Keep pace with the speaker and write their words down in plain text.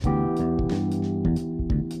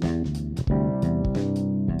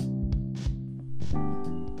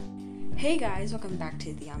Hey guys, welcome back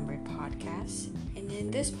to the Umbred Podcast. And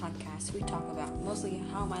in this podcast, we talk about mostly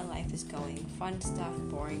how my life is going, fun stuff,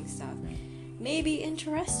 boring stuff, maybe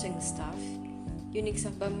interesting stuff, unique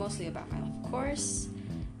stuff, but mostly about my life, of course.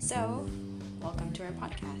 So, welcome to our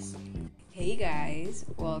podcast. Hey guys,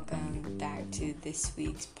 welcome back to this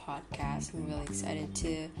week's podcast. I'm really excited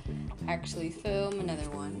to actually film another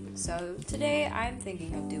one. So, today I'm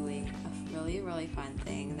thinking of doing a really fun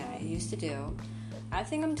thing that I used to do.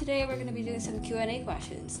 Today we're going to be doing some Q&A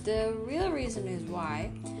questions. The real reason is why,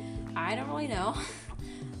 I don't really know,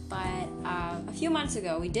 but a few months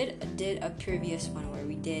ago we did a previous one where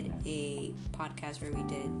we did a podcast where we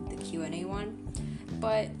did the Q&A one,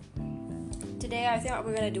 but today I thought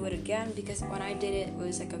we're going to do it again because when I did it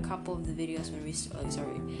was like a couple of the videos when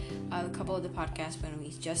a couple of the podcasts when we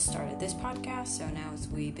just started this podcast, so now it's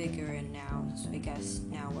way bigger and now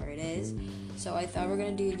where it is. So I thought we're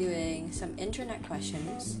going to be doing some internet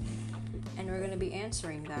questions and we're going to be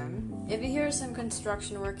answering them. If you hear some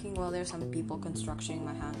construction working, well, there's some people constructing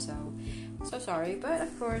my house, so sorry, but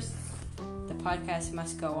of course the podcast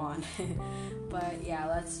must go on. But yeah,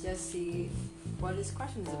 let's just see what this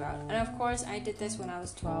question is about. And of course I did this when I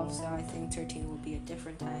was 12, so I think 13 will be a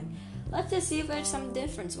different time. Let's just see if there's some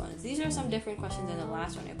different ones. These are some different questions than the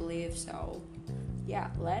last one, I believe. So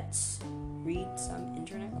yeah, let's read some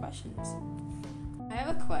internet questions. I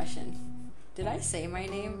have a question. Did I say my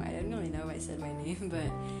name? I didn't really know if I said my name, but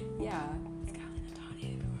yeah, it's Kylie Natania,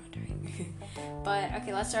 if you're wondering. But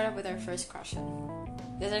okay, let's start off with our first question.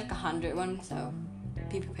 There's like 100 ones, so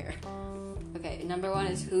be prepared. Okay, number one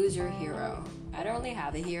is, who's your hero? I don't really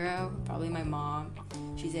have a hero. Probably my mom.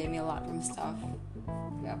 She saved me a lot from stuff.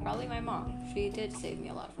 Yeah, probably my mom. She did save me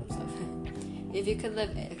a lot from stuff. The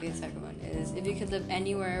second one is, if you could live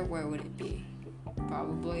anywhere, where would it be?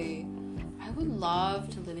 Probably, I would love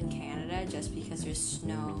to live in Canada just because there's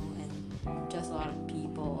snow and just a lot of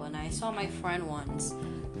people. And I saw my friend once.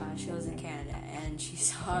 She was in Canada and she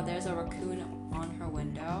saw there's a raccoon on her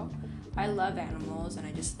window. I love animals and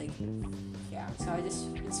it's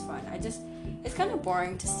fun. It's kind of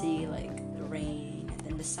boring to see like the rain and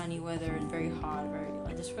then the sunny weather and very hot.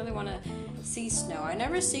 I just really want to see snow. I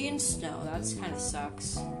never seen snow. That's kind of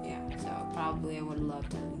sucks. Yeah, so probably I would love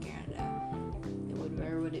to live in Canada.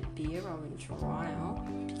 Where would it be? Probably in Toronto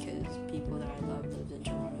because people that I love live in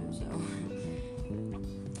Toronto.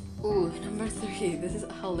 So, ooh, number 3. This is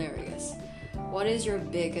hilarious. What is your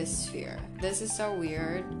biggest fear? This is so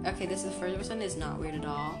weird. Okay, this is the first one. Is not weird at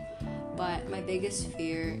all. But my biggest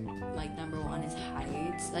fear, like number 1, is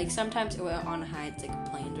heights. Like sometimes on heights,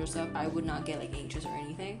 like planes or stuff, I would not get like anxious or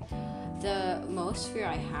anything. The most fear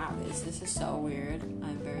I have is, this is so weird.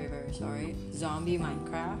 I'm very sorry. Zombie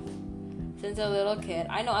Minecraft. Since a little kid,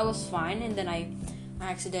 I know I was fine, and then I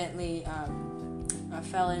accidentally I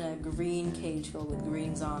fell in a green cage filled with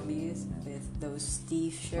green zombies with those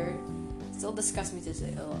Steve shirt. Still disgusts me to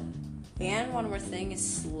say. And one more thing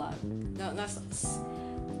is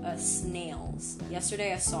snails.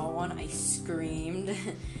 Yesterday I saw one. I screamed.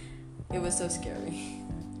 It was so scary.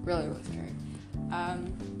 Really was scary.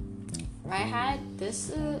 I had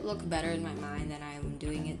this look better in my mind than I am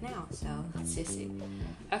doing it now. So let's just see.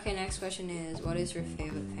 Okay, next question is, what is your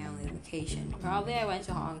favorite family vacation? Probably I went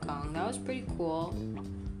to Hong Kong. That was pretty cool.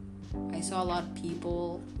 I saw a lot of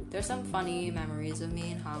people. There's some funny memories of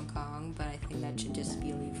me in Hong Kong, but I think that should just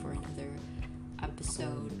be leave for another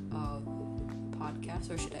episode of podcast.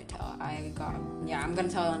 Or should I tell? I'm gonna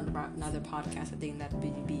tell on another podcast. I think that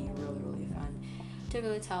would be really fun to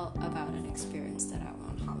really tell about an experience that I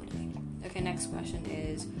went on holiday. Okay, next question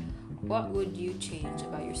is, what would you change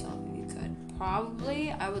about yourself if you could?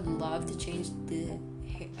 Probably I would love to change the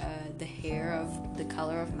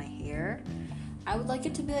color of my hair. I would like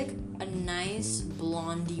it to be like a nice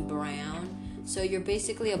blondie brown. So you're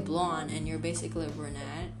basically a blonde and you're basically a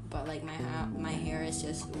brunette, but like my hair is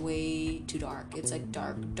just way too dark. It's like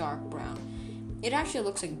dark brown. It actually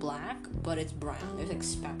looks like black, but it's brown. There's like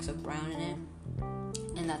specks of brown in it,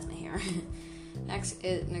 and that's my hair.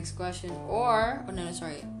 Next question. Or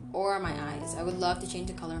my eyes. I would love to change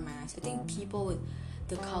the color of my eyes. I think people with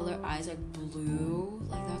the color eyes are blue,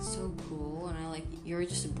 like that's so cool. And you're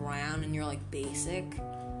just brown and you're like basic.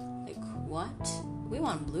 Like what? We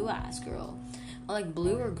want blue eyes, girl. I like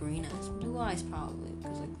blue or green eyes. Blue eyes probably,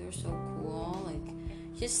 because like they're so cool.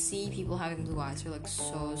 Like just see people having blue eyes. They're like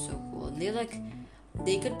so cool. And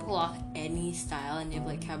they could pull off any style, and they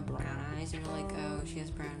have brown eyes, and you're like, oh, she has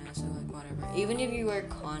brown eyes, so like whatever. Even if you wear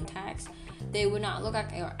contacts, they would not look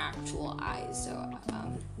like your actual eyes. So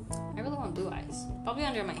I really want blue eyes, probably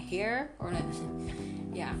under my hair or not.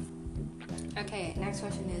 Yeah. Okay, next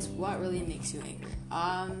question is, what really makes you angry?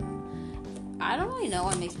 I don't really know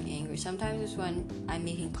what makes me angry. Sometimes it's when I'm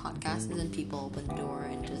making podcasts and people open the door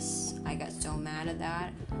and I get so mad at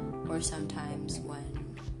that. Or sometimes when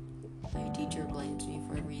my teacher blames me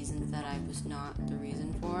for reasons that I was not the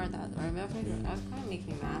reason for. That kind of makes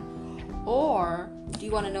me mad. Or, do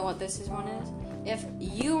you want to know what this one is? If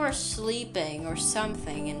you were sleeping or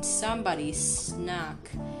something and somebody snuck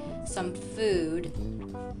some food,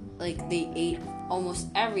 like they ate almost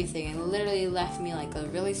everything and literally left me like a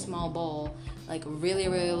really small bowl, like really,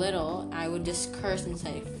 really little, I would just curse and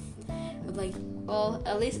say, like, well,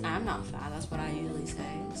 at least I'm not fat. That's what I usually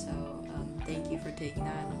say. So, thank you for taking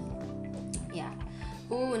that. Yeah.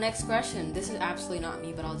 Ooh, next question. This is absolutely not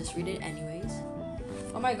me, but I'll just read it anyways.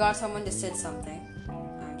 Oh my god, someone just said something.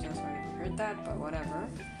 I'm so sorry if you heard that, but whatever.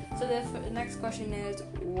 So the next question is,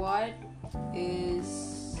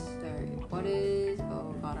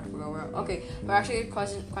 oh god, I forgot where. Okay, we're actually at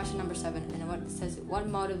question number 7, and what it says, what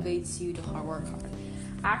motivates you to work hard?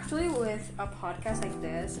 Actually, with a podcast like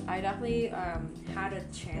this, I definitely had a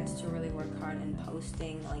chance to really work hard in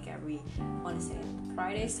posting like every, I want to say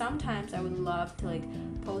Friday. Sometimes I would love to like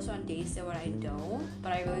post on days that when I don't,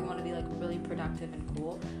 but I really want to be like really productive and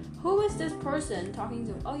cool. Who is this person talking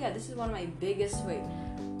to? Oh yeah, this is one of my biggest,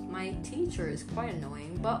 my teacher is quite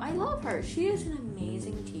annoying, but I love her. She is an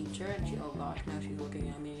amazing teacher, and oh gosh, now she's looking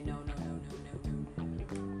at me. No.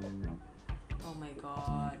 Oh my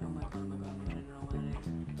god.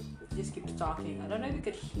 She just keeps talking. I don't know if you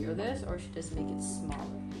could hear this or should just make it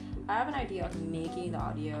smaller. I have an idea of making the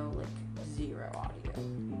audio like 0 audio.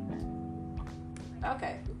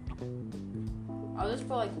 Okay. I'll just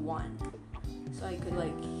put like 1. So I could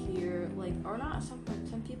like hear like, or not, some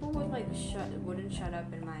people would like wouldn't shut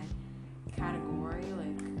up in my category,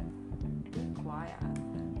 like be quiet.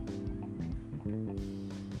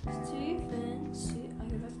 Stephen,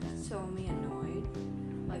 okay, that's so me annoyed.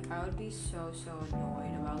 Like I would be so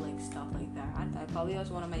annoyed about like stuff like that. That probably was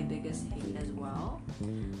one of my biggest hate as well.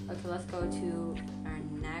 Okay, let's go to our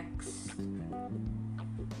next.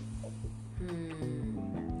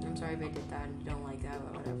 I'm sorry if I did that and you don't like that,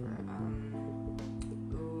 but whatever.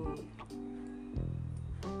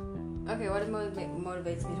 Okay, what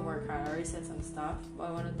motivates me to work hard? I already said some stuff,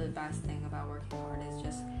 but one of the best thing about working hard is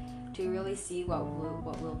just to really see what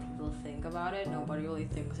will people think about it. Nobody really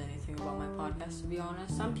thinks anything about my podcast, to be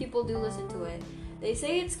honest. Some people do listen to it. They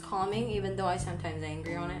say it's calming, even though I sometimes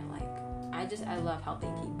angry on it. Like, I love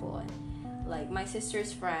helping people. And like my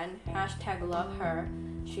sister's friend, #love her.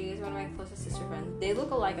 She is one of my closest sister friends. They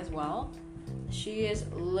look alike as well. She is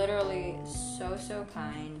literally so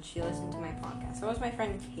kind. She listened to my podcast. So was my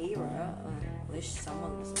friend Kara. I wish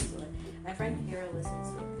someone listens to it. My friend Kara listens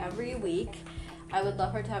to it every week. I would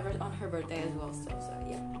love her to have her on her birthday as well still. So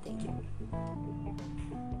yeah, thank you.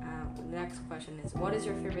 The next question is, what is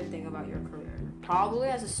your favorite thing about your career? Probably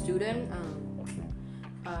as a student,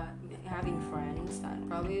 having friends. That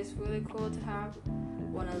probably is really cool to have.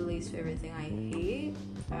 One of the least favorite thing I hate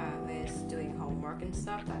is doing homework and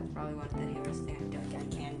stuff. That's probably one of the hardest things I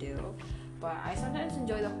can do. But I sometimes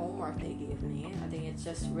enjoy the homework they give me. I think it's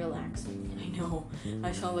just relaxing. I know,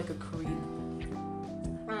 I sound like a creep.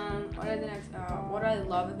 What I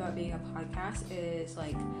love about being a podcast is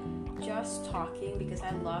like just talking, because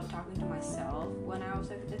I love talking to myself. When I was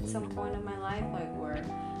like at some point in my life, like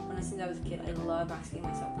since I was a kid, I love asking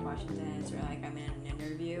myself questions and answering like I'm in an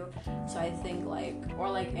interview. So I think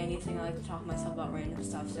or anything, I like to talk to myself about random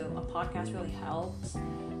stuff. So a podcast really helps,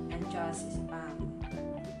 and just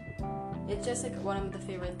it's just like one of the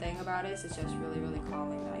favorite thing about it is it's just really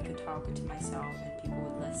calming that I could talk to myself and people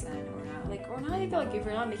would listen, or not even like if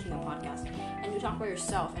you're not making a podcast and you talk about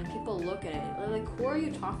yourself and people look at it, they're like, who are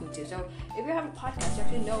you talking to? So if you have a podcast, you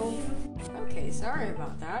actually know. Okay, sorry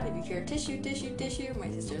about that. If you hear tissue,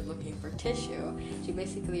 my sister's looking for tissue. She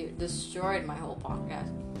basically destroyed my whole podcast.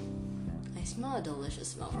 I smell a delicious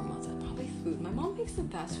smell from outside. Probably food. My mom makes the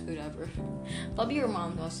best food ever. Probably your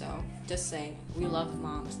mom also. Just saying. We love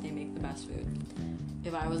moms. They make the best food.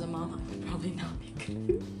 If I was a mom, I would probably not make good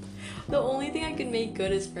food. The only thing I could make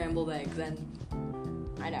good is scrambled eggs, and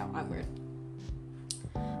I know, I'm weird.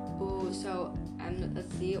 Ooh, so,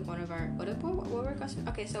 let's see, what were our questions?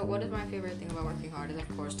 Okay, so what is my favorite thing about working hard is, of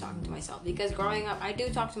course, talking to myself. Because growing up, I do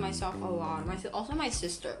talk to myself a lot. Also my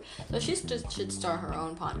sister. So she should start her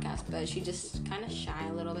own podcast, but she just kind of shy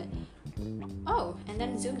a little bit. Oh, and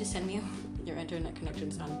then Zoom just sent me your internet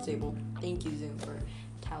connection's unstable. Thank you, Zoom, for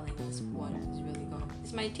telling us what is really going on.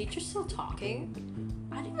 Is my teacher still talking?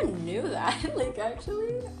 I didn't even knew that.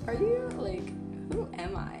 Actually, are you, who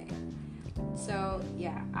am I? So,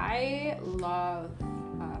 yeah, I love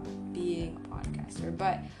being a podcaster.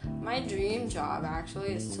 But my dream job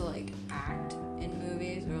actually is to like act in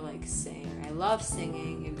movies or like sing. I love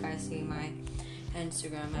singing. You guys see my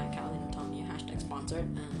Instagram at #CalvinAntonio #sponsored.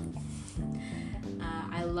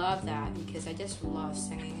 I love that because I just love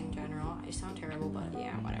singing in general. I sound terrible, but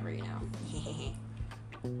yeah, whatever, you know.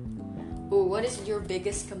 Ooh, what is your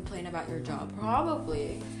biggest complaint about your job?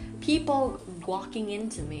 Probably people walking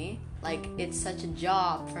into me like it's such a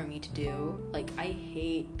job for me to do. Like, I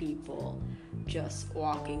hate people just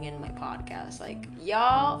walking in my podcast. Like,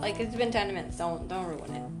 y'all, like, it's been 10 minutes. Don't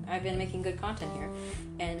ruin it. I've been making good content here.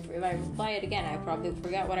 And if I reply it again, I probably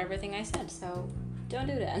forget everything I said. So don't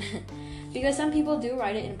do that. Because some people do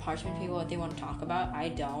write it in parchment paper what they want to talk about. I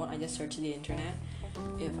don't. I just search the internet.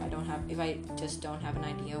 If I just don't have an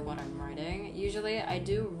idea what I'm writing. Usually I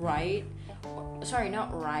do read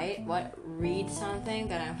something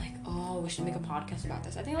that I'm like, oh, we should make a podcast about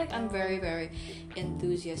this. I think like I'm very, very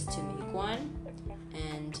enthusiastic to make one.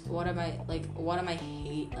 And what am I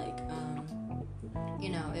hate, like, you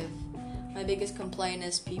know, if my biggest complaint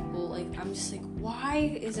is people, like, I'm just like,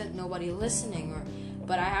 why isn't nobody listening?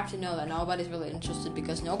 But I have to know that nobody's really interested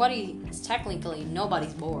because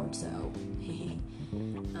nobody's bored, so.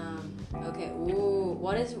 Okay,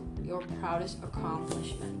 what is your proudest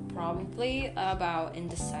accomplishment? Probably about in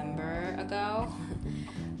December ago,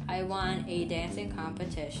 I won a dancing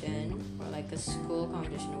competition, or like a school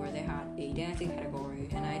competition where they had a dancing category,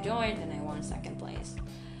 and I joined and I won second place.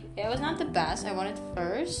 It was not the best, I won it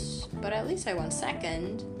first, but at least I won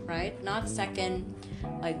second, right? Not second,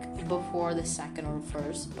 like before the second or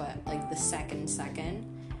first, but like the second.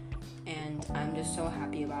 And I'm just so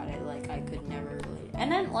happy about it. Like, I could never really.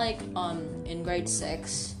 And then like in grade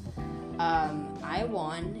 6, I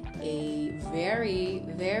won a very,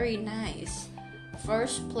 very nice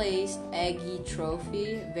first place Eggy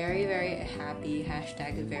trophy. Very, very happy.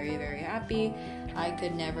 #very, very happy. I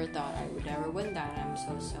could never thought I would ever win that. I'm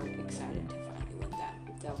so excited to finally win that.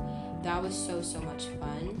 So that was so much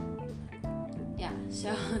fun. Yeah,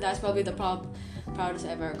 so that's probably the proudest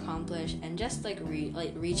I've ever accomplished. And just like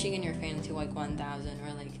reaching in your family to like 1,000,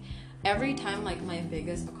 or like every time, like my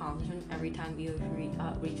biggest accomplishment, every time you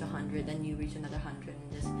reach 100, then you reach another 100,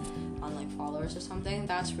 and just on like followers or something,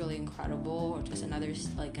 that's really incredible. Or just another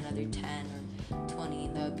 10 or 20,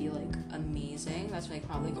 that would be like amazing. That's like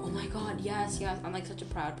probably, oh my god, yes, I'm like such a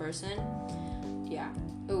proud person. Yeah.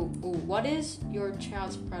 Ooh, what is your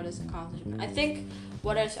child's proudest accomplishment? I think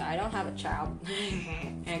I don't have a child,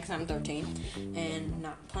 because I'm 13 and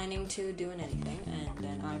not planning to do anything, and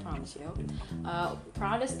then I promise you,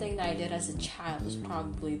 proudest thing that I did as a child was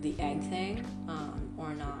probably the egg thing,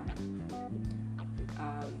 or not.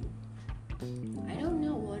 I don't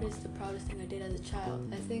know what is the proudest thing I did as a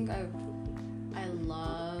child. I think I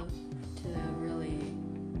love to really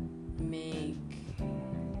make,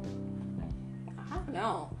 I don't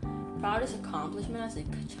know, proudest accomplishment as a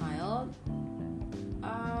child.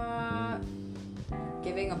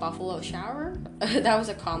 Giving a buffalo a shower. That was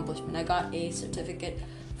an accomplishment. I got a certificate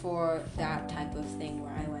for that type of thing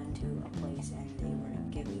where I went to a place and they were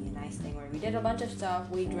giving me a nice thing where we did a bunch of stuff.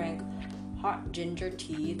 We drank hot ginger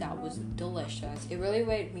tea that was delicious. It really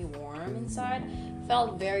made me warm inside.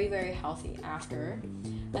 Felt very, very healthy after.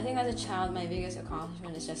 I think as a child, my biggest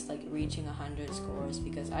accomplishment is just like reaching 100 scores,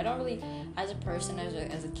 because I don't really, as a person,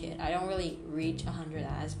 as a kid, I don't really reach 100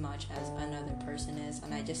 as much as another person is,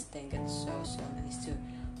 and I just think it's so nice to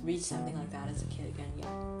reach something like that as a kid again. Yeah.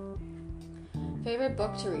 Favorite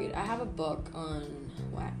book to read? I have a book on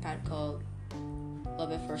Wattpad called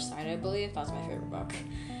Love at First Sight, I believe. That's my favorite book.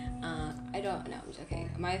 I don't know. Okay.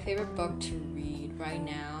 My favorite book to read right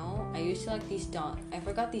now, I used to like these I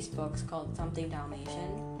forgot these books called something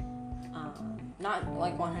Dalmatian. Not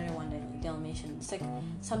like 101 Dalmatian. It's like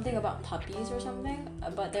something about puppies or something.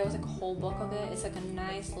 But there was like a whole book of it. It's like a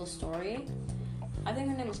nice little story. I think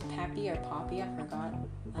her name was Pappy or Poppy. I forgot.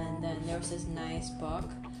 And then there was this nice book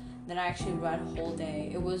that I actually read a whole day.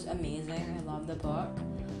 It was amazing. I love the book.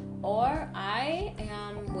 Or I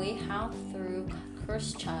am way half through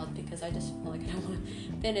Cursed Child, because I just feel like I don't want to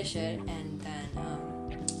finish it, and then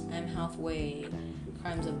I'm halfway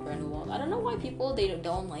Crimes of Grindelwald. I don't know why people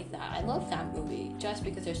don't like that. I love that movie just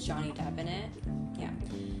because there's Johnny Depp in it. Yeah,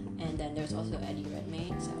 and then there's also Eddie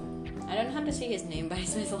Redmayne. So I don't have to say his name, but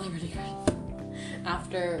he's my celebrity crush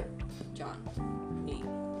after John. Me.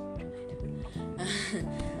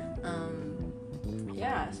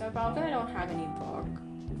 Yeah. So probably I don't have any book.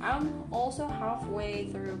 I'm also halfway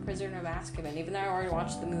through Prisoner of Azkaban, even though I already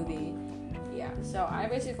watched the movie. Yeah, so I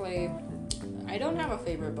don't have a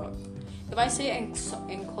favorite book. If I say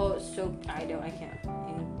enclose, so I can't.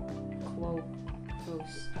 Enclose,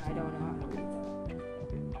 I don't know how to read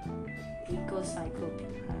was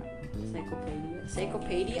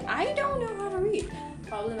Psychopedia. I don't know how to read.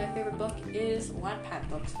 Probably my favorite book is Wattpad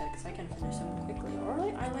books because I can finish them quickly. Or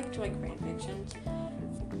I like to read fictions.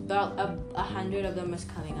 About 100 of them is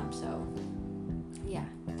coming up, so yeah.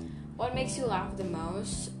 What makes you laugh the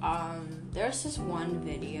most? There's this one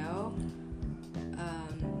video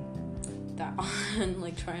that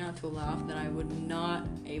on try not to laugh that I would not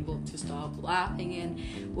able to stop laughing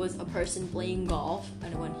in was a person playing golf,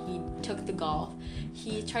 and when he took the golf,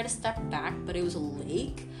 he tried to step back, but it was a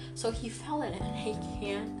lake, so he fell in it, and he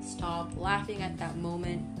can't stop laughing at that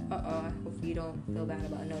moment. I hope you don't feel bad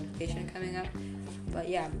about a notification coming up, but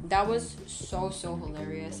yeah, that was so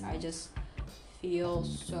hilarious. I just feel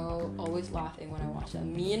so always laughing when I watch that.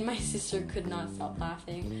 Me and my sister could not stop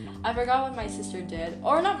laughing. I forgot what my sister did.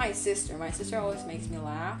 Or not my sister. My sister always makes me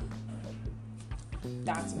laugh.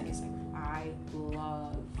 That's amazing. I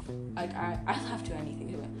laugh to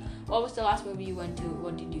anything. What was the last movie you went to?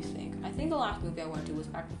 What did you think? I think the last movie I went to was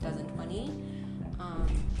back in 2020.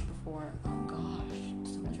 Before, oh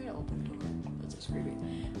gosh, someone tried to open the door. That's so creepy.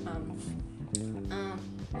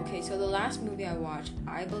 Okay, so the last movie I watched,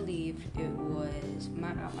 I believe it was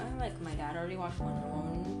my dad already watched one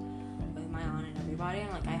alone with my aunt and everybody, and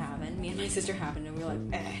I haven't. Me and my sister haven't, and we were like,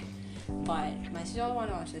 eh. But my sister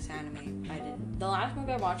wanted to watch this anime. I didn't. The last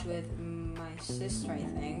movie I watched with my sister, I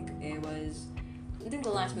think the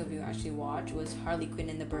last movie we actually watched was Harley Quinn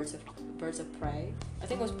and the Birds of Prey. I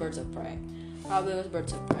think it was Birds of Prey. Probably it was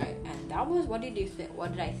Birds of Prey, and that was. What did you think?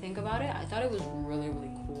 What did I think about it? I thought it was really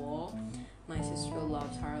cool. My sister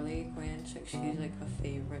loves Harley Quinn. She's a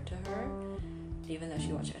favorite to her, even though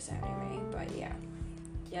she watches anime. But yeah.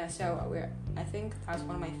 So I think that's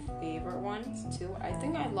one of my favorite ones too. I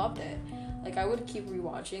think I loved it. I would keep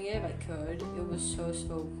rewatching it if I could. It was so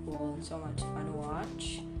cool and so much fun to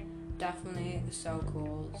watch. Definitely so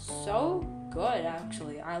cool, so good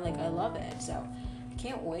actually. I love it. So I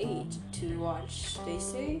can't wait to watch. They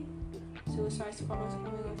say Suicide Squad was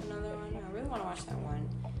coming with another one. I really want to watch that one.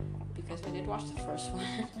 Because I did watch the first one.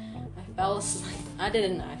 I fell asleep. I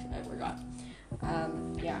forgot.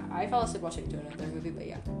 I fell asleep watching to another movie, but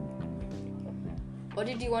yeah. What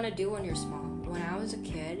did you want to do when you're small? When I was a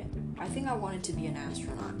kid, I think I wanted to be an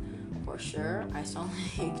astronaut. For sure. I saw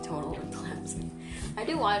Total Eclipse. I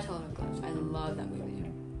do watch Total Eclipse. I love that movie.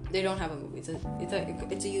 They don't have a movie. It's a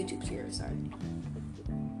YouTube series, sorry.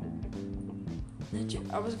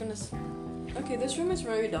 I was gonna... Okay, this room is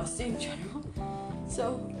very dusty in general.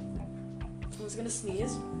 So... I was gonna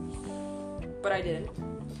sneeze, but I didn't.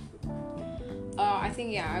 I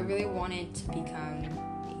think I really wanted to become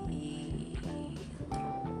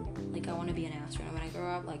I want to be an astronaut when I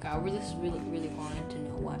grow up. I really wanted to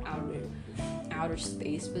know what outer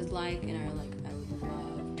space was like, and I would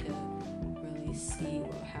love to really see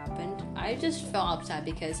what happened. I just felt upset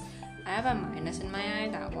because I have a minus in my eye.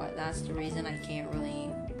 That's the reason I can't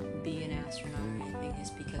really be an astronaut or anything,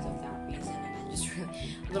 is because of that reason. Just really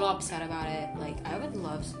a little upset about it. I would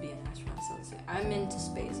love to be an astronaut. So I'm into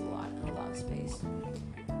space a lot. I love space.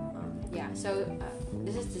 So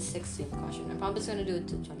this is the 16th question. I'm probably just gonna do it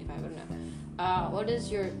till 25. I don't know. What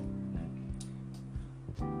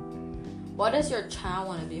does your child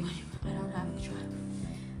want to be when I don't have a child?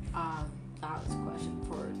 That was a question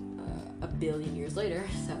for a billion years later.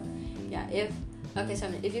 So yeah, if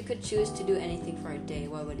you could choose to do anything for a day,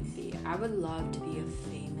 what would it be? I would love to be a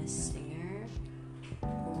famous singer.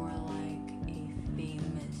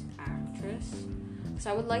 So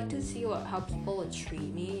I would like to see how people would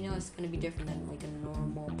treat me. It's gonna be different than a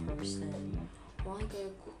normal person, or a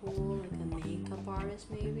cool a makeup artist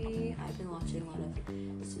maybe. I've been watching a lot of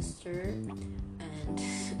Sister, and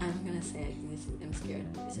I'm gonna say I'm scared.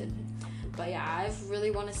 But yeah, I really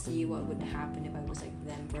want to see what would happen if I was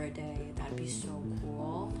them for a day. That'd be so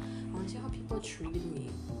cool. I want to see how people treated me.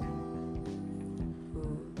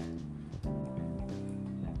 Ooh.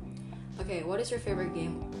 Okay, what is your favorite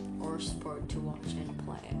game or sport to watch and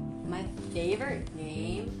play? My favorite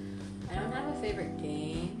game? I don't have a favorite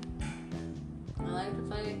game. I like to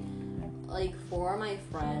play, for my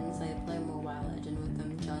friends, I play Mobile Legends with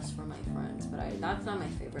them just for my friends, but that's not my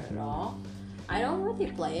favorite at all. I don't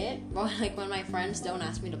really play it, but when my friends don't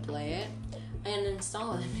ask me to play it, I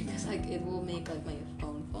uninstall it because it will make my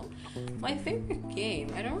phone full. My favorite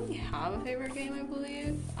game, I don't really have a favorite game, I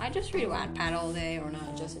believe. I just read Wattpad all day, or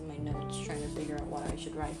not, just in my notes, trying to figure out what I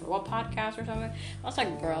should write for what podcast or something. That's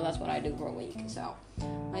girl, that's what I do for a week. So,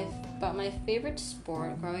 my favorite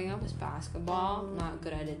sport growing up was basketball. Not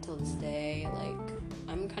good at it till this day.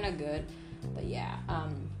 I'm kind of good, but yeah.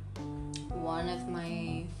 One of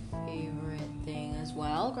my favorite thing as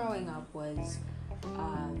well growing up was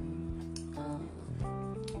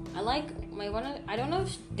I like I don't know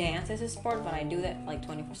if dance is a sport, but I do that like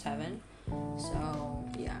 24/7. So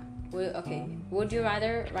yeah. Would you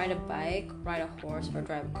rather ride a bike, ride a horse, or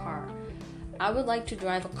drive a car? I would like to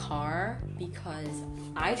drive a car because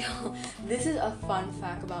I don't. This is a fun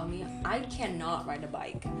fact about me. I cannot ride a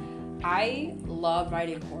bike. I love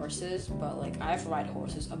riding horses, but like I've ride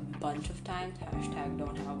horses a bunch of times. Hashtag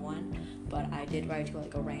don't have one. But I did ride to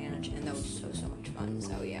like a ranch, and that was so much fun.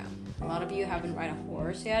 So yeah, a lot of you haven't ride a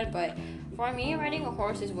horse yet, but for me, riding a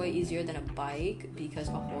horse is way easier than a bike because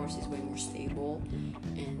a horse is way more stable,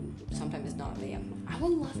 and sometimes it's not. I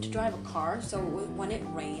would love to drive a car. So when it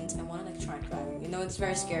rains, I want to like try driving. You know, it's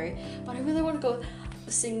very scary, but I really want to go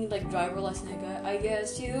singing like driver lesson. Like, I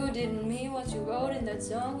guess you didn't mean what you wrote in that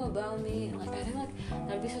song about me. And, like I think like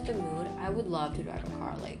that'd be such a mood. I would love to drive a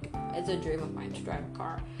car. Like it's a dream of mine to drive a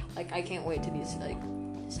car. Like I can't wait to be like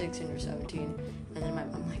 16 or 17, and then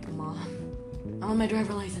I'm like, Mom, I want my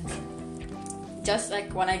driver license. Just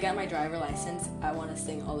like when I get my driver license, I want to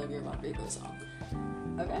sing Olivia Rodrigo song.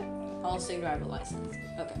 Okay, I'll sing driver license.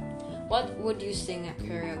 Okay, what would you sing at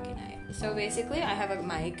karaoke night? So basically, I have a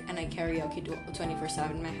mic and I karaoke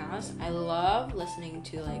 24/7 in my house. I love listening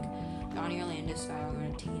to like Donny Orlando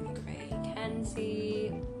song, Tina McRae,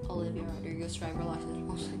 Kenzie, Olivia Rodrigo's driver license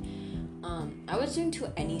mostly. I would sing to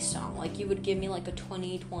any song. Like you would give me like a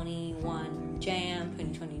 2021 jam,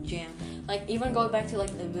 2020 jam. Like even go back to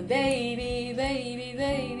like the baby, baby,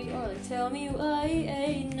 baby, or like tell me why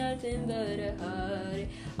ain't nothing but a heart.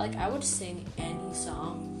 Like I would sing any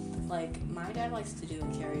song. Like my dad likes to do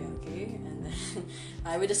karaoke, and then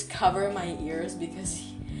I would just cover my ears because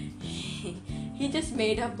he just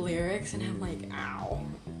made up lyrics, and I'm like, ow.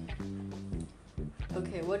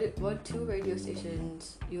 Okay, what two radio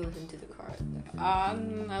stations you listen to the car? I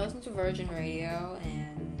listen to Virgin Radio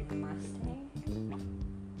and Mustang.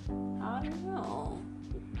 I don't know.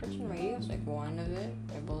 Virgin Radio is like one of it,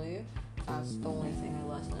 I believe. That's the only thing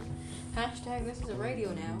I listen. Hashtag this is a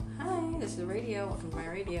radio now. Hi, this is a radio. Welcome to my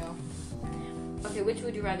radio. Okay, which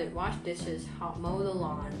would you rather? Wash dishes, mow the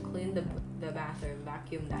lawn, clean the bathroom,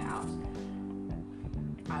 vacuum the house?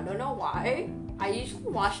 I don't know why. I usually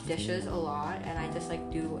wash dishes a lot, and I just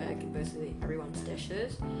like do like basically everyone's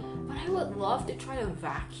dishes. But I would love to try to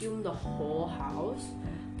vacuum the whole house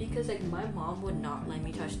because like my mom would not let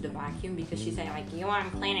me touch the vacuum because she said like you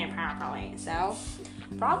want to clean it properly. So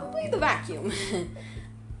probably the vacuum.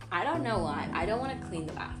 I don't know why. I don't want to clean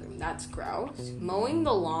the bathroom. That's gross. Mowing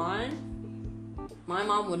the lawn, my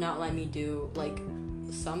mom would not let me do like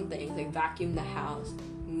some things like vacuum the house,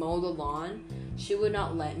 mow the lawn. She would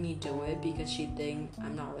not let me do it because she thinks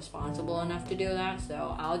I'm not responsible enough to do that.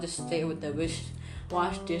 So I'll just stay with the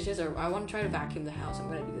wash dishes, or I want to try to vacuum the house. I'm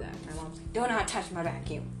gonna do that. My mom's like, "Do not touch my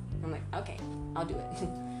vacuum." I'm like, "Okay, I'll do it."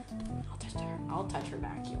 I'll touch her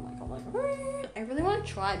vacuum. Like I'm like, I really want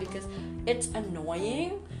to try because it's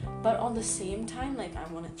annoying, but on the same time, like I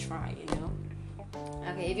want to try. You know?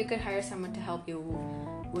 Okay, if you could hire someone to help you,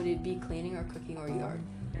 would it be cleaning or cooking or yard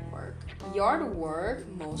work? Yard work,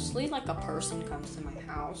 mostly like a person comes to my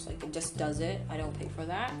house, like it just does it. I don't pay for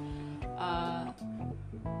that.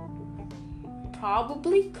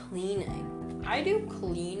 Probably cleaning. I do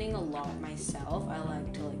cleaning a lot myself. I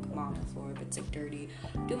like to like mop the floor if it's like dirty,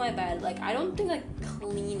 do my bed. Like I don't think like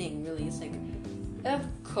cleaning really is like. If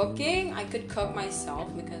cooking, I could cook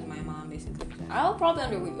myself because my mom basically. I'll probably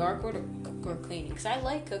under yard work or cleaning because I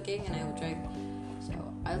like cooking and I would try. So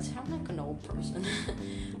I sound like an old person.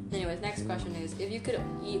 Anyways, next question is: if you could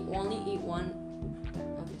only eat one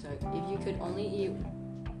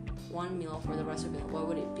meal for the rest of it, what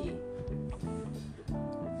would it be?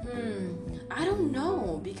 I don't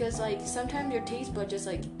know because like sometimes your taste bud just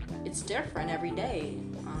like it's different every day.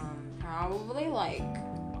 Probably like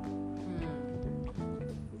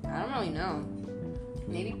I don't really know.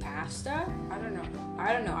 Maybe pasta? I don't know.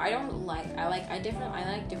 I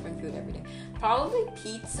like different food every day. Probably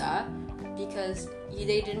pizza because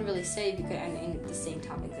they didn't really say because I eat the same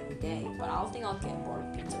toppings every day. But I don't think I'll get bored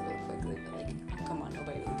of pizza really quickly. But like, come on,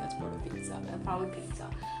 nobody really gets bored of pizza. Probably pizza.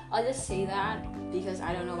 I'll just say that because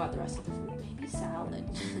I don't know about the rest of the food. Maybe salad.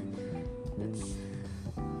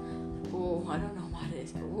 I don't know what it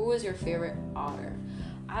is. Who is your favorite author?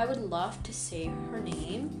 I would love to say her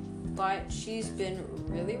name, but she's been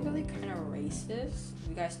really, really kind of racist.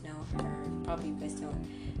 You guys know her. Probably you guys know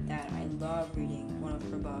that I love reading one of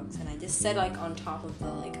her books, and I just said like on top of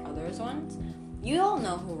the like others ones. You all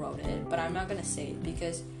know who wrote it, but I'm not gonna say it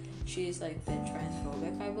because she's like been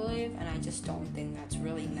transphobic, I believe, and I just don't think that's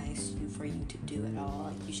really nice for you to do at all.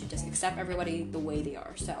 Like you should just accept everybody the way they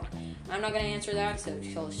are. So I'm not gonna answer that. So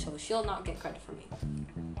she'll not get credit from me.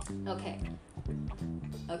 Okay.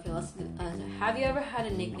 Okay, let's do, have you ever had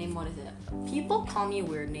a nickname? What is it? People call me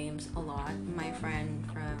weird names a lot. My friend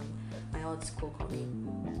from my old school called me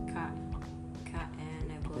Kat,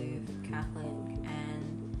 and I believe Kathleen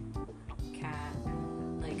and Kat.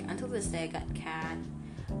 Like, until this day I got Kat.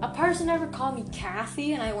 A person ever called me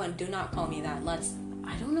Kathy, and I went, do not call me that.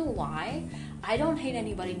 I don't know why. I don't hate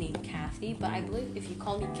anybody named Kathy, but I believe if you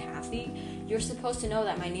call me Kathy, you're supposed to know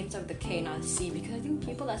that my name starts with a K, not a C, because I think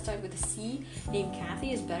people that start with a C named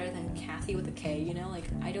Kathy is better than Kathy with a K, you know? Like,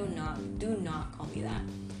 do not call me that.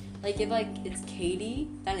 Like, if, it's Katie,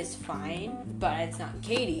 then it's fine, but it's not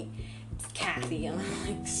Katie. It's Kathy, and I'm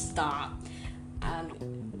like, stop.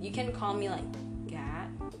 You can call me, Gat.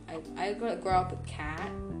 I grew up with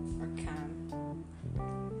Kat, or Cam.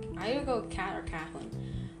 I either go with Kat or Kathleen.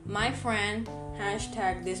 My friend,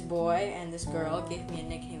 #this boy and this girl, gave me a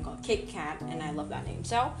nickname called Kit Kat, and I love that name.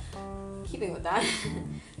 So, keeping with that,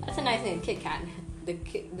 that's a nice name, Kit Kat.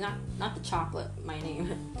 Not the chocolate, my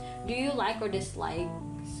name. Do you like or dislike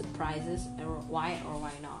surprises, or why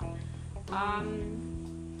not?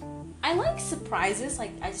 I like surprises. I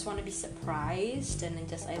just want to be surprised, and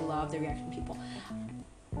I love the reaction of people.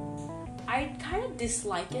 I kind of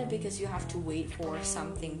dislike it because you have to wait for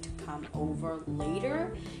something to come over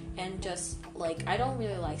later, and I don't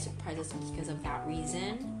really like surprises because of that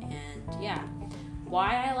reason. And yeah,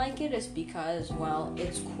 why I like it is because, well,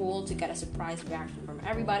 it's cool to get a surprise reaction from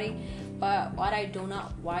everybody, but why do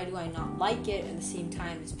I not like it at the same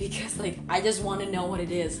time is because I just want to know what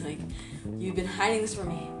it is. You've been hiding this from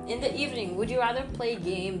me. In the evening, would you rather play a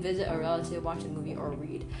game, visit a relative, watch a movie, or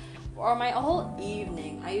read? Or my whole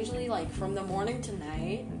evening, I usually, from the morning to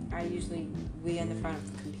night, I usually be in the front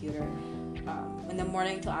of the computer. In the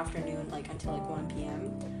morning till afternoon, until 1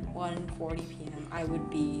 p.m., 1:40 p.m., I would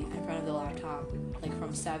be in front of the laptop.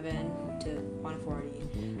 From 7 to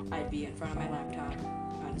 1:40, I'd be in front of my laptop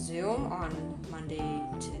on Zoom on Monday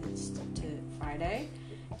to Friday.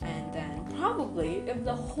 And then probably, if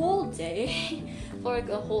the whole day, for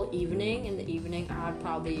a whole evening, in the evening, I'd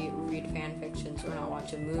probably read fan fictions, or not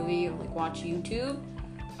watch a movie, or watch YouTube,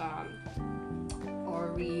 or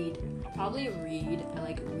read. I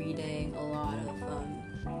like reading a lot of,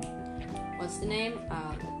 what's the name?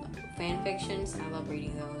 Fan fictions. I love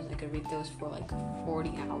reading those. I could read those for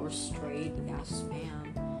 40 hours straight. Yes,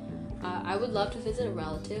 ma'am. I would love to visit a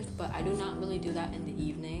relative, but I do not really do that in the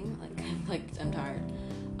evening. I'm tired.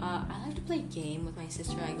 I like to play a game with my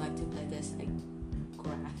sister. I like to play this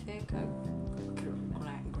graphic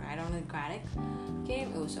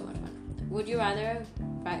game. It was so much fun. Would you rather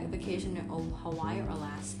vacation in Hawaii or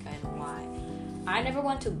Alaska, and why? I never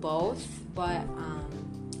went to both, but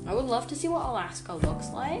I would love to see what Alaska looks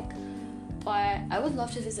like. But I would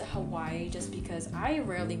love to visit Hawaii just because I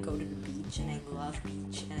rarely go to the beach, and I love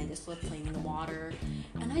beach, and I just love playing in the water,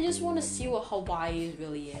 and I just want to see what Hawaii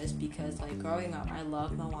really is, because growing up I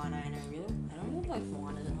love Moana, and I don't really like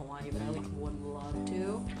Moana in Hawaii, but I would love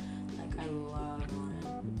to. I love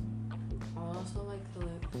Moana. I also like to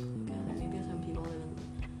live, maybe some people live in,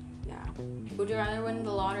 yeah. Would you rather win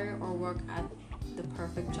the lottery or work at the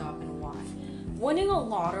perfect job, and why? Winning a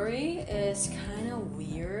lottery is kind of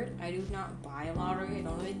weird. I do not buy a lottery. I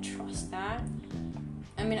don't really trust that.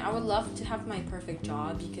 I mean, I would love to have my perfect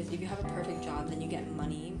job, because if you have a perfect job, then you get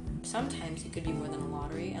money. Sometimes it could be more than a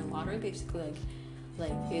lottery, and lottery basically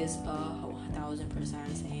is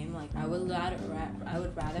 1,000% same. I would rather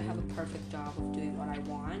have a perfect job of doing what I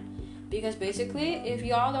want, because basically, if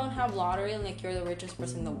y'all don't have lottery and you're the richest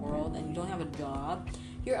person in the world and you don't have a job,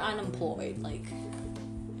 you're unemployed.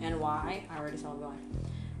 And why? I already saw why.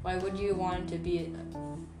 Why would you want to be?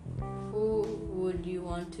 Who would you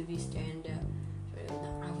want to be stranded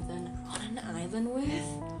on an island with?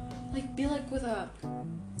 Be with a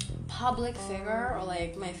public figure, or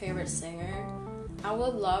my favorite singer. I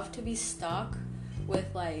would love to be stuck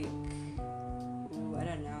with I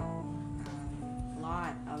don't know, a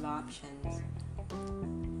lot of options.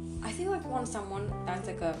 I think want someone that's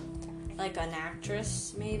an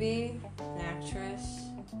actress, maybe an actress.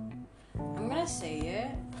 I'm gonna say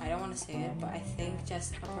it. I don't want to say it, but I think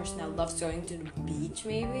just a person that loves going to the beach,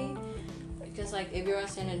 maybe. Because if you're on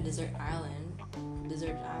a desert island,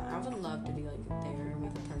 I would love to be there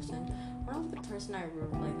with a person. Or not with the person I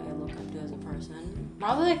look up to as a person.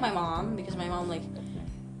 Probably my mom, because my mom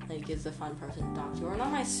is a fun person to talk to. Or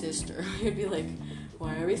not my sister. You'd be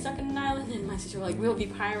why are we stuck in an island? And my sister we'll be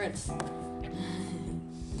pirates.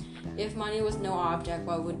 If money was no object,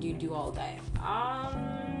 what would you do all day?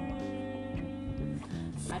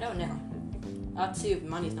 I don't know. Let's see if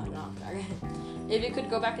money's not an object. If you could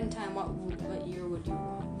go back in time, what year would you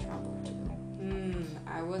travel to?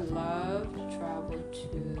 I would love to travel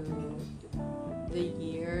to the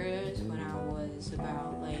years when I was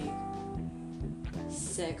about like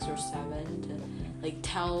 6 or 7 to like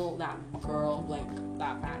tell that girl, like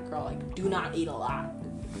that fat girl, like do not eat a lot.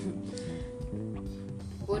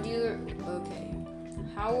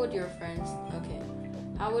 How would your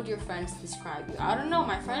friends describe you? I don't know,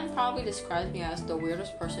 my friend probably describes me as the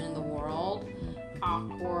weirdest person in the world.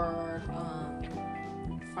 Awkward,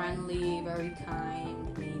 friendly, very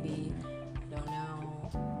kind, maybe, I don't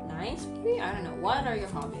know, nice, maybe, I don't know. What are your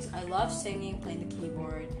hobbies? I love singing, playing the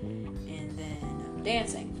keyboard, and then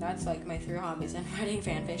dancing. That's like my 3 hobbies, and writing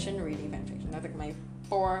fanfiction and reading fanfiction. That's like my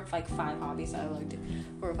 5 hobbies that I like to,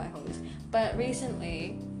 4 or 5 hobbies. But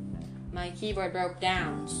recently, my keyboard broke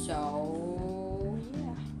down, so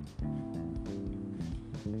yeah.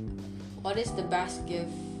 What is the best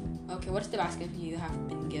gift you have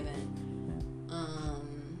been given?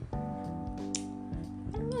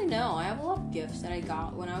 I don't really know. I have a lot of gifts that I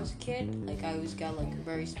got when I was a kid. Like, I always got, like,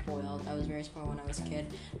 very spoiled. I was very spoiled when I was a kid.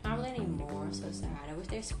 Not really anymore. So sad. I wish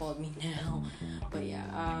they spoiled me now. But yeah,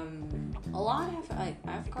 a lot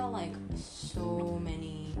I've got, like, so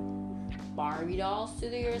many Barbie dolls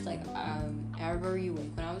through the years. Like, every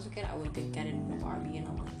week when I was a kid, I would get a new Barbie, and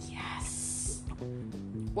I'm like, yes.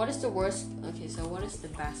 What is the best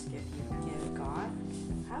gift you've got?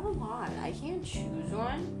 I have a lot. I can't choose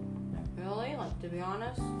one. Really? Like, to be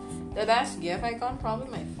honest, the best gift I got, probably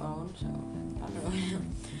my phone, so I don't really know.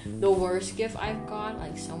 The worst gift I've got,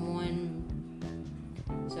 like, so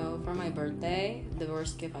for my birthday, the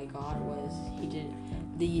worst gift I got was,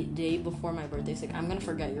 the day before my birthday, he's like, I'm gonna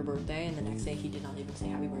forget your birthday, and the next day he did not even say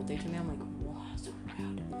happy birthday to me. I'm like, wow, so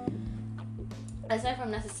rude. Aside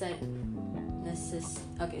from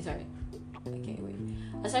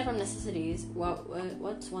Aside from necessities,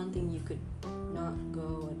 what's one thing you could not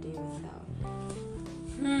go a day without?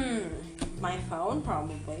 My phone,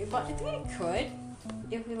 probably, but I think I could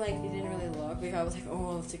if we didn't really look. Because I was like,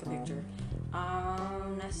 oh, let's take a picture.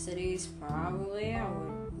 Necessities, probably. I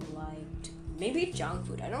would like to, maybe junk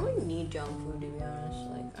food. I don't really need junk food, to be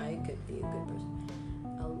honest. Like, I could be a good person.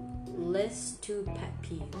 A list 2 pet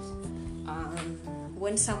peeves.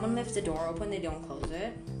 When someone leaves the door open, they don't close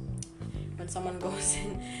it. When someone goes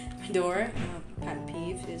in my door, pet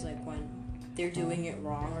peeve is like when they're doing it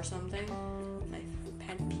wrong or something. Like,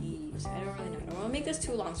 pet peeves. I don't really know. I don't want to make this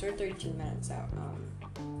too long, so we're 32 minutes out.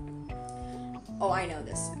 I know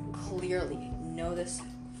this. Clearly know this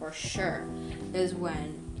for sure. Is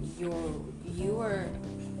when you are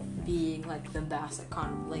being like the best at I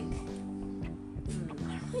don't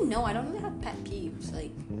really know. I don't really have pet peeves.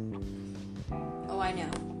 Like, I know.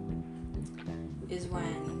 Is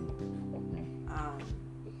when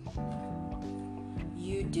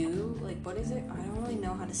you do, like, what is it? I don't really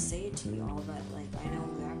know how to say it to you all, but, like, I know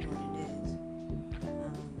exactly what it is.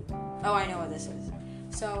 I know what this is.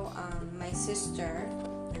 So, my sister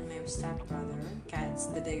and my stepbrother gets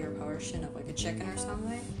the bigger portion of, like, a chicken or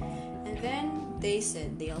something, and then they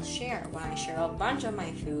said they'll share. When I share a bunch of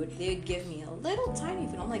my food, they would give me a little tiny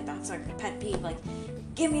food. I'm like, that's like a pet peeve. Like,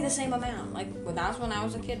 give me the same amount. Like, well, that's when I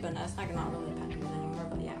was a kid, but that's like not really a pet peeve anymore.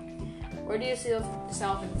 But yeah, where do you see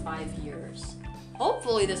yourself in 5 years?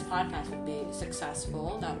 Hopefully, this podcast would be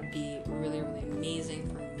successful. That would be really, really amazing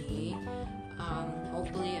for me.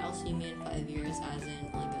 Hopefully, I'll see me in 5 years as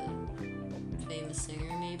in like a famous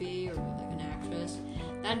singer, maybe, or like an actress.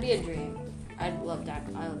 That'd be a dream. I'd love that.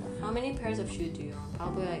 How many pairs of shoes do you own?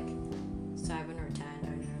 Probably like 7 or 10. I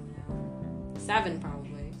don't know. 7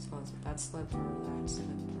 probably. So that's slipper.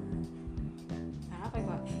 I have like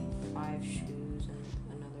about 5 shoes and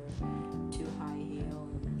another 2 high heel.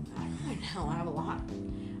 And I don't really know. I have a lot.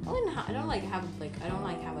 I don't have like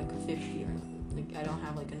a 50 or like I don't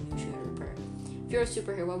have like a new shoe per. If you're a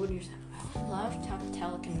superhero, what would you say? I would love to have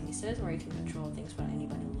telekinesis, where you can control things without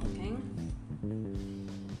anybody looking.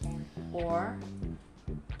 Or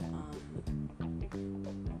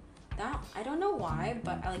that, I don't know why,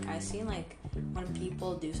 but I seen like when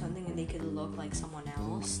people do something and they could look like someone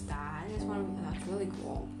else. That's really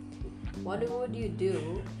cool. What would you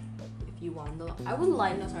do if you won the? I would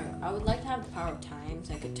like to have the power of time,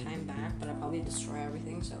 so I could time back, but I'd probably destroy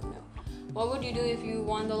everything. So no. What would you do if you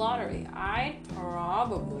won the lottery? I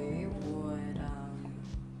probably would.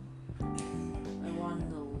 I won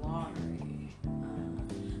the lottery.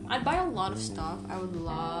 I'd buy a lot of stuff. I would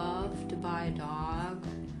love to buy a dog.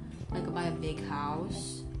 Like, buy a big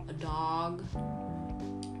house, a dog.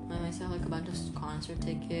 Buy myself like a bunch of concert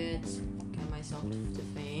tickets. Get myself to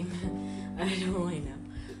fame. I don't really know.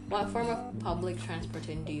 What form of public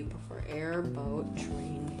transportation do you prefer? Air, boat,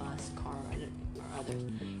 train, bus, car, or others?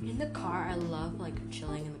 In the car, I love like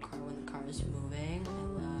chilling in the car when the car is moving.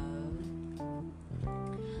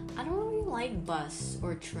 I don't really like bus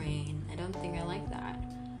or train. I don't think I like that.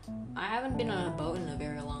 I haven't been on a boat in a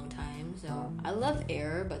very long time, so I love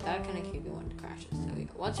air, but that kind of keeps me when it crashes. So yeah.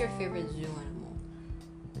 What's your favorite zoo animal?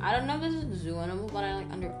 I don't know if this is a zoo animal, but I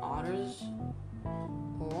like under otters.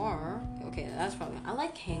 Or okay, that's probably I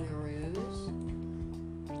like kangaroos.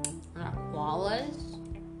 Or not koalas.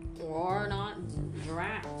 Or not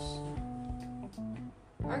giraffes.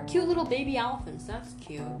 Or cute little baby elephants. That's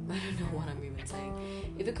cute. I don't know what I'm even saying.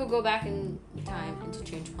 If it could go back in time and to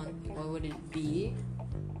change one thing, what would it be?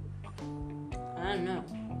 I don't know.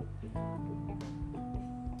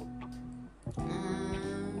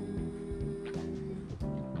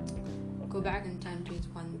 Go back in time to change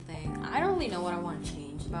one thing. I don't really know what I want to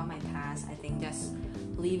change about my past. I think just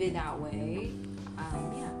leave it that way.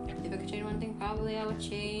 Yeah. If I could change one thing, probably I would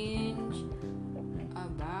change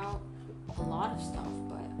about a lot of stuff,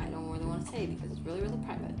 but I don't really want to say because it's really, really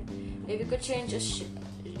private. If you could change if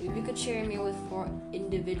you could share a meal with 4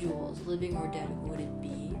 individuals, living or dead, who would it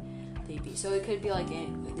be? They'd be. So it could be like they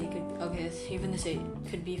could. Okay, even this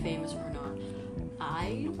could be famous or not.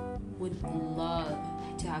 I would love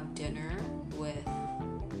to have dinner with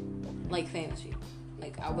like famous people.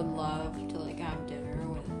 Like I would love to like have dinner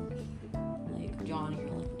with like John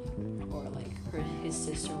Erland or like his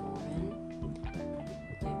sister Lauren,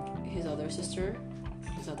 like his other sister,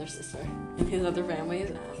 and his other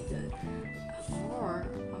families. Or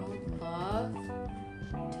I would love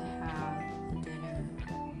to have dinner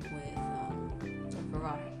with I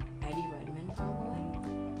forgot Eddie Redmayne probably,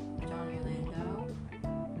 John Orlando.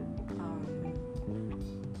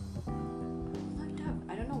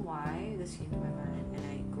 I don't know why this came to my mind, and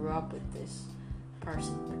I grew up with this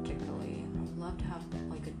person particularly. I would love to have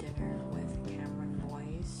like a dinner with Cameron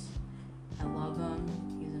Boyce. I love him.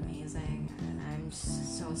 He's amazing, and I'm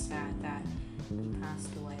so sad that he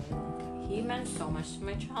passed away. Like, he meant so much to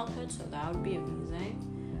my childhood, so that would be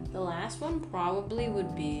amazing. The last one probably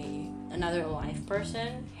would be another live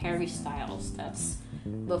person, Harry Styles. That's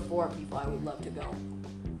the 4 people I would love to go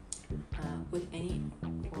with any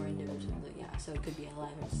 4 individuals. Yeah, so it could be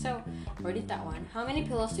 11. So already did that one. How many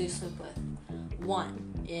pillows do you sleep with?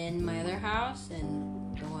 1 in my other house,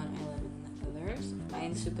 and the one I live in the others.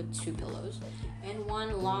 I sleep with 2 pillows and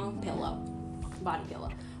 1 long pillow, body pillow.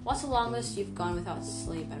 What's the longest you've gone without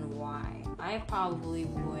sleep and why? I probably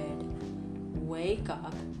would wake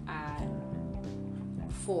up at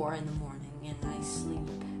 4 in the morning and I sleep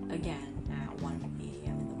again at 1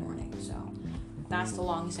 a.m. in the morning. So that's the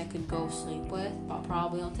longest I could go sleep with, but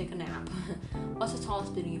probably I'll take a nap. What's the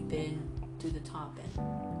tallest building you've been to the top in?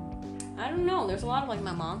 I don't know. There's a lot of like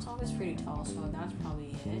my mom's office is pretty tall, so that's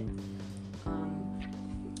probably it.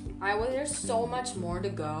 There's so much more to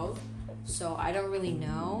go. So I don't really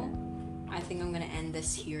know. I think I'm going to end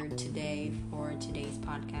this here today for today's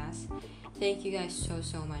podcast. Thank you guys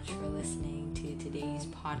so much for listening to today's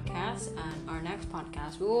podcast. And our next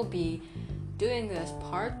podcast, we will be doing this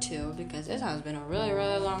part 2 because this has been a really,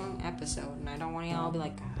 really long episode. And I don't want y'all to be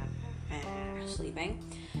like sleeping.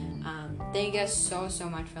 Thank you guys so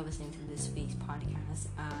much for listening to this week's podcast.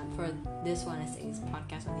 For this one, it's today's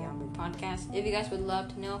podcast on the Onward Podcast. If you guys would love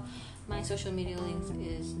to know, my social media links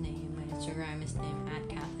is named. My Instagram is named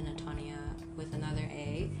 @Kathleen with another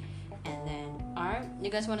A. And then you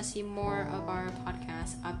guys want to see more of our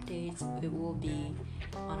podcast updates, it will be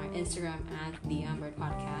on our Instagram the Onward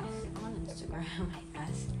Podcast on Instagram, I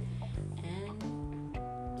guess.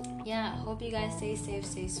 And yeah, hope you guys stay safe,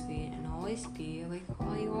 stay sweet, and always be like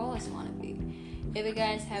how you always want to be. If you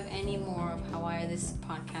guys have any more of how this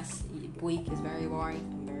podcast week is very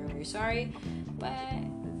boring, I'm very sorry, but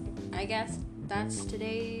I guess that's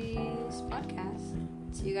today's podcast.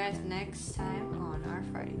 See you guys next time on our